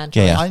Googles. I'm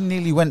Android. Yeah, I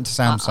nearly went to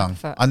Samsung.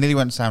 prefer- I nearly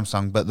went to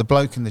Samsung, but the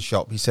bloke in the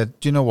shop, he said,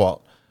 "Do you know what?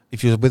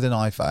 If you're with an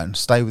iPhone,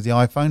 stay with the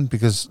iPhone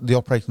because the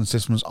operating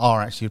systems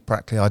are actually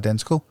practically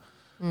identical."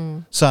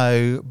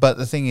 So, but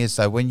the thing is,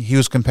 though, when he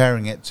was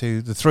comparing it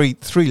to the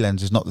three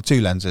lenses, not the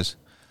 2 lenses,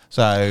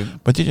 so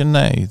But did you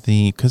know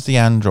because the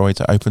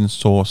Android's an open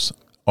source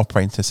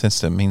operating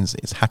system means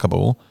it's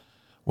hackable,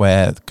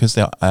 where because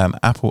the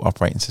Apple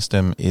operating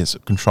system is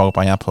controlled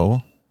by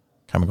Apple.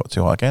 Camera got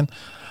too hot again.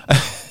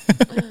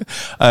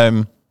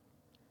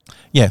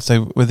 Yeah,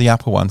 so with the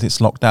Apple ones, it's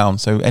locked down.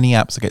 So any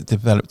apps that get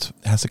developed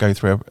has to go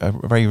through a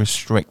very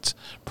strict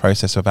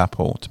process of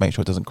Apple to make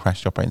sure it doesn't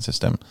crash the operating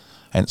system.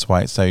 Hence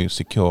why it's so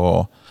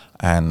secure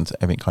and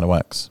everything kind of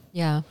works.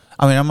 Yeah.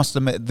 I mean, I must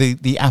admit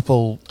the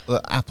Apple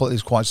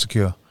is quite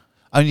secure,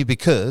 only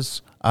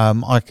because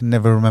I can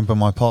never remember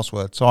my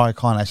password, so I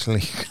can't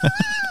actually.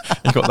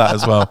 You got that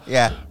as well.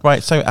 Yeah.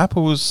 Right, so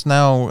Apple's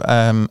now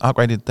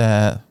upgraded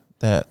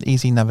their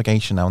easy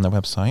navigation now on their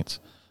website.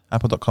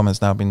 Apple.com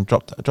has now been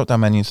drop down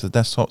menus for the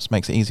desktops,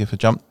 makes it easier for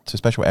jump to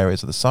special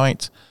areas of the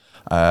site.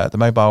 The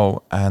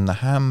mobile and the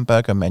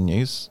hamburger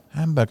menus,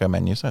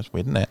 that's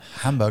weird, isn't it?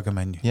 Hamburger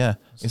menu. Yeah,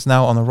 it's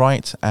now on the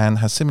right and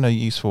has similar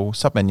useful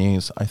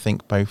sub-menus. I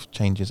think both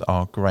changes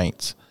are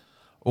great.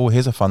 Oh,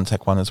 here's a fun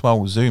tech one as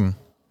well, Zoom.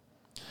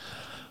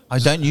 I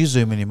don't use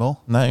Zoom anymore.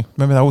 No,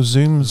 remember that was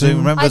Zoom?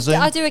 Remember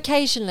Zoom? I do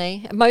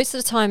occasionally. Most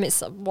of the time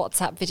it's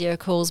WhatsApp video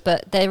calls,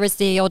 but there is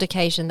the odd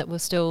occasion that we'll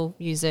still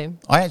use Zoom.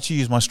 I actually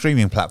use my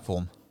streaming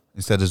platform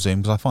instead of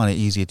Zoom because I find it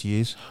easier to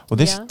use. Well,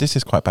 this Yeah. this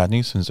is quite bad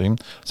news from Zoom.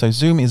 So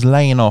Zoom is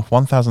laying off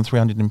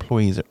 1,300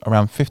 employees,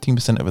 around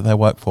 15% of their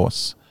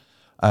workforce.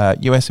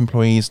 US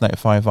employees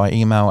notified via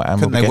email and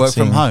Couldn't will they be work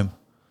from home?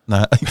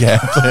 No, yeah.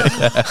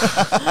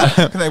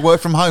 Can they work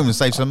from home and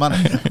save some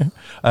money?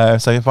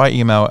 So via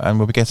email, and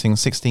we'll be getting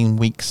 16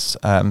 weeks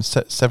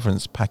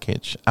severance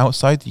package.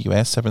 Outside the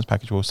US, severance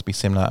package will also be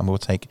similar and will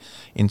take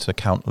into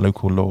account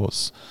local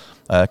laws.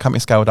 Company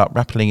scaled up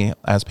rapidly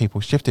as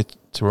people shifted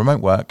to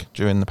remote work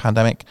during the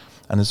pandemic,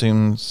 and the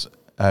Zooms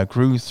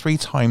grew 3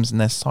 times in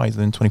their size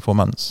within 24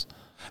 months.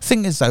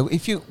 Thing is, though,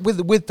 if you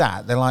with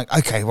that, they're like,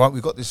 okay, right,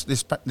 we've got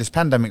this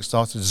pandemic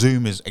started.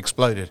 Zoom has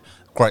exploded.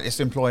 Great, let's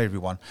employ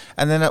everyone.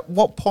 And then at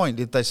what point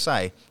did they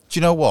say, do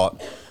you know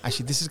what?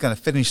 Actually, this is going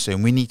to finish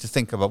soon. We need to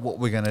think about what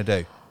we're going to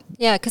do.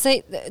 Yeah,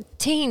 because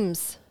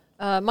Teams,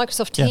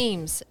 Microsoft Yeah.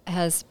 Teams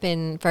has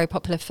been very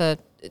popular for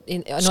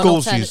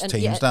Schools use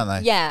Teams, don't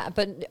they? Yeah,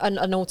 but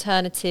an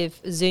alternative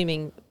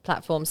Zooming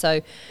platform.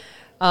 So,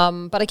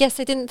 but I guess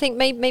they didn't think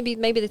maybe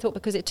they thought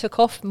because it took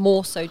off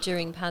more so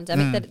during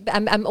pandemic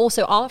that, and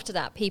also after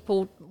that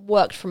people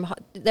worked from.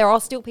 There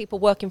are still people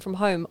working from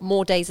home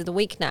more days of the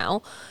week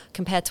now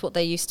compared to what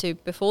they used to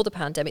before the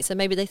pandemic. So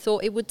maybe they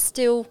thought it would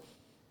still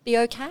be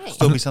okay.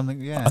 Still be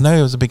something, yeah. I know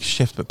it was a big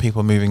shift, but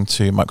people moving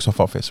to Microsoft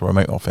Office or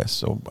remote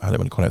office, or how they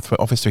want to call it,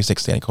 Office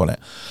 360 they call it.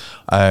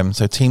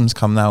 So Teams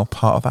come now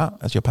part of that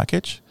as your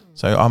package.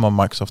 So I'm on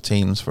Microsoft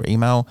Teams for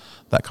email.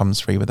 That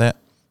comes free with it.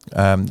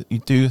 You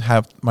do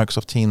have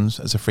Microsoft Teams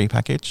as a free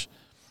package,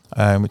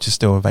 which is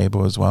still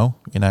available as well.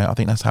 You know, I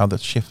think that's how the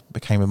shift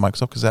became with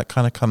Microsoft, because that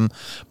kind of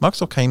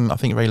Microsoft came, I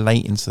think, very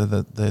late into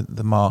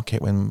the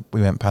market when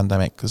we went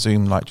pandemic, because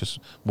Zoom just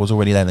was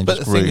already there and But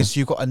just the grew. thing is,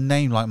 you've got a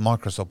name like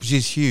Microsoft, which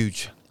is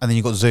huge, and then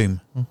you've got Zoom.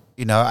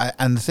 You know,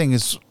 and the thing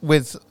is,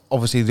 with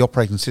obviously the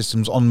operating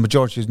systems on the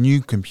majority of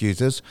new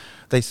computers,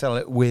 they sell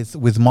it with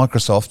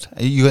Microsoft.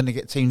 You're going to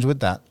get Teams with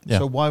that. Yeah.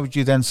 So why would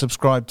you then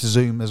subscribe to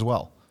Zoom as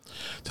well?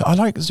 So I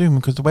like Zoom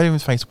because the way the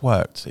interface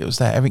worked, it was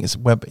there. Everything is a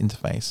web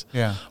interface.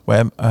 Yeah.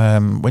 Where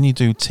when you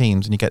do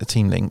Teams and you get the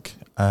team link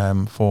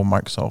for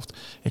Microsoft,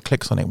 it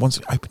clicks on it. Once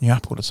you open your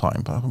app all the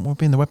time, but we'll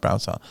be in the web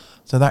browser.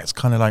 So that's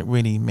kind of like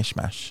really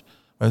mishmash.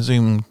 Where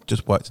Zoom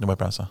just worked in the web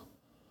browser.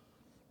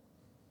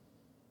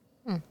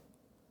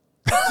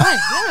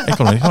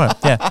 Economy, right,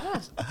 yeah.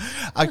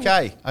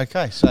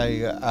 Okay.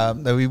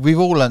 So we've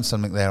all learned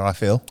something there, I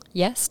feel.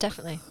 Yes,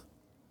 definitely.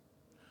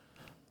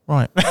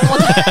 Right. On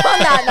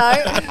that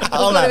note.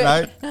 On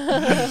that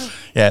note,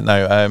 Yeah,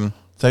 no.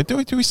 So do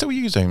we still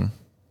use Zoom?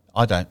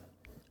 I don't.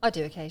 I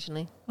do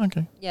occasionally.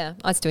 Okay. Yeah,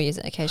 I still use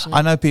it occasionally.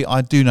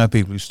 I do know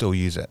people who still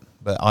use it,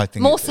 but I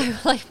think More so,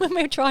 like when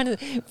we were trying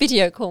to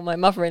video call my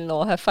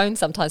mother-in-law, her phone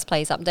sometimes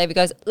plays up, and David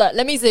goes, "Look,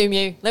 let me zoom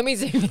you. Let me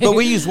zoom you." But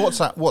we use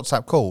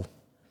WhatsApp call.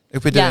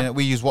 If we're doing it,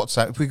 we use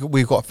WhatsApp.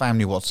 We've got a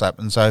family WhatsApp,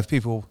 and so if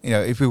people,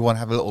 if we want to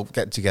have a little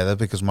get together,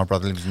 because my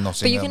brother lives in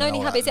Nottingham. But you can only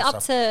have. Is it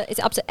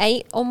up to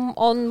 8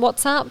 on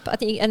WhatsApp? I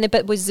think,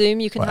 but with Zoom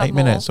you can have 8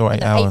 minutes more. or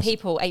 8 hours. 8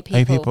 people. 8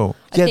 people.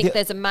 I think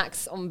there's a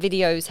max on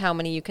videos. How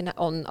many you can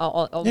on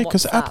Yeah,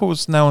 because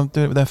Apple's now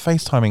doing it with their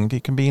FaceTiming.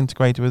 It can be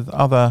integrated with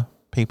other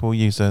people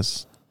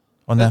users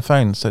on their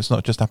phones, so it's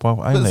not just Apple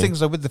only. But the thing is,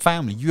 though, with the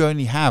family, you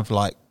only have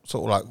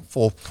sort of like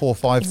four or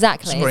five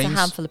exactly. screens. It's a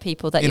handful of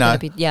people that you're going to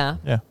be. Yeah.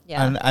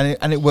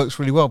 And it works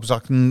really well because I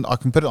can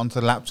put it onto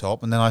the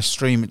laptop and then I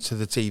stream it to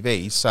the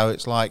TV. So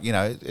it's like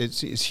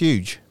it's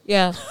huge.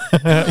 Yeah.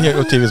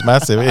 Your TV's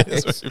massive.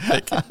 It's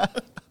big.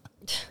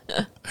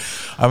 I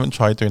haven't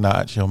tried doing that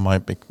actually on my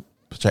big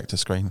projector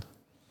screen.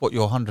 What,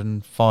 your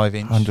 105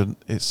 inch? 100.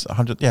 It's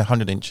 100. Yeah,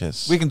 100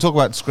 inches. We can talk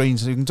about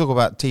screens. We can talk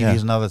about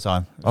TVs another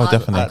time. Oh,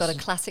 definitely. I've got a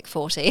classic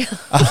 40.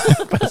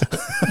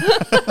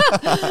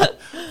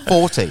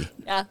 40.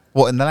 Yeah.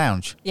 What, in the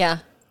lounge? Yeah.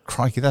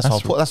 Crikey,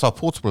 that's our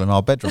portable in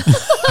our bedroom.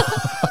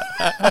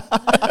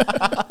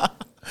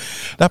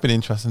 That'd been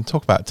interesting.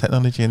 Talk about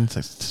technology and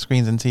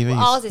screens and TVs.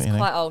 Well, ours is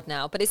quite old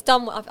now, but it's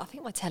done. I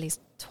think my telly's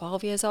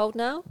 12 years old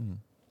now.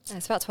 Yeah,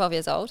 it's about 12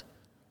 years old.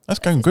 That's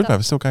going good, though.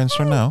 It's still going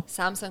strong now.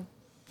 Samsung.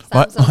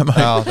 My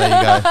Oh, there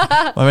you go.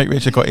 My mate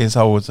Richard got his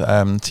old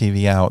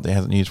TV out that he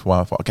hasn't used for a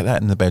while. I thought I'll get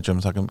that in the bedroom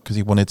because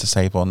he wanted to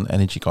save on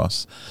energy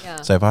costs. Yeah.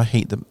 So if I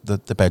heat the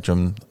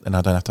bedroom, then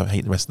I don't have to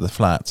heat the rest of the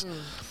flat. So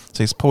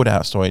he's pulled it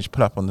out of storage,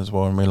 put it up on this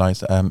wall, and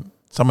realised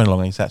someone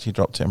along he's actually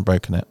dropped it and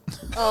broken it.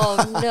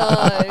 Oh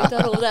no!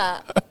 Done all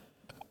that.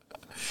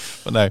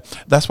 But no,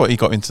 that's what he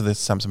got into this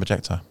Samsung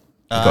projector.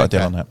 He got a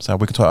deal on that. So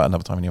we can talk about it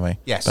another time anyway.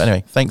 Yes. But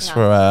anyway, thanks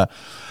for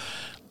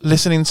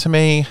listening to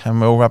me,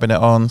 and we're all rubbing it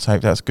on. So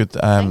that's good.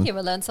 Thank you.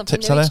 We'll learn something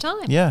new each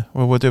time. Yeah,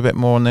 we'll do a bit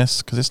more on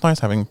this because it's nice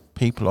having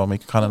people on. We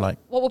can kind of like.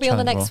 What will be on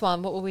the next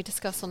one? What will we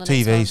discuss on the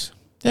next one? TVs.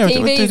 Yeah,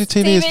 we'll do the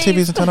TVs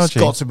and technology. It's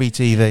got to be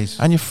TVs.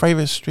 And your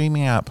favourite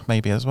streaming app,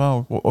 maybe as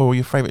well, or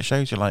your favourite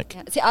shows you like.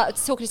 Yeah.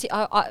 See, talking to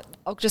you,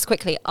 just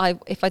quickly,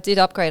 if I did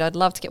upgrade, I'd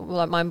love to get.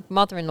 Like my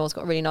mother-in-law's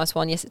got a really nice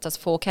one. Yes, it does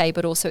 4K,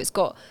 but also it's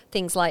got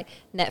things like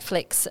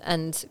Netflix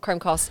and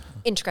Chromecast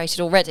integrated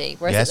already.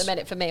 Whereas at the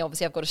minute, for me,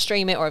 obviously, I've got to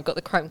stream it, or I've got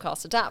the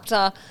Chromecast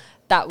adapter.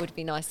 That would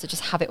be nice to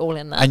just have it all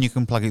in there. And you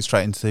can plug it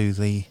straight into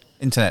the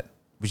internet,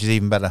 which is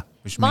even better.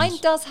 Mine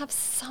does have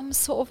some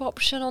sort of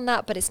option on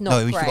that, but it's not great.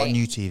 No, you've got a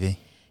new TV.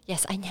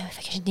 Yes, I know. If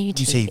I get a new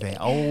TV.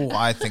 Oh,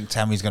 I think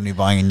Tammy's going to be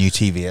buying a new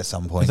TV at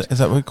some point. Is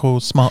that what we call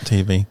smart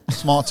TV?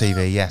 Smart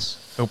TV, yes.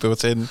 All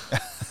built in.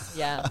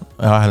 Yeah.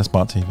 I had a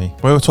smart TV.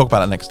 We'll talk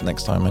about it next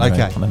time anyway,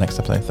 okay. on the next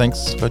episode.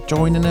 Thanks for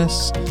joining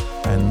us,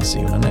 and see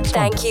you in the next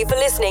one. Thank you for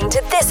listening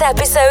to this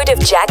episode of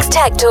Jack's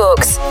Tech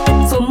Talks.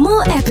 For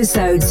more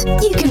episodes,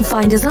 you can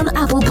find us on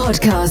Apple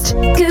Podcast,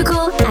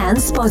 Google, and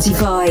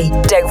Spotify.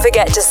 Don't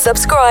forget to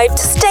subscribe to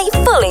stay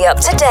fully up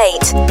to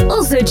date.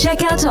 Also,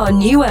 check out our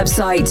new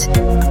website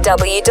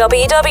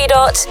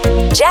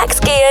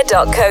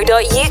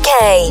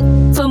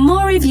www.jacksgear.co.uk for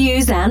more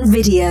reviews and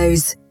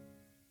videos.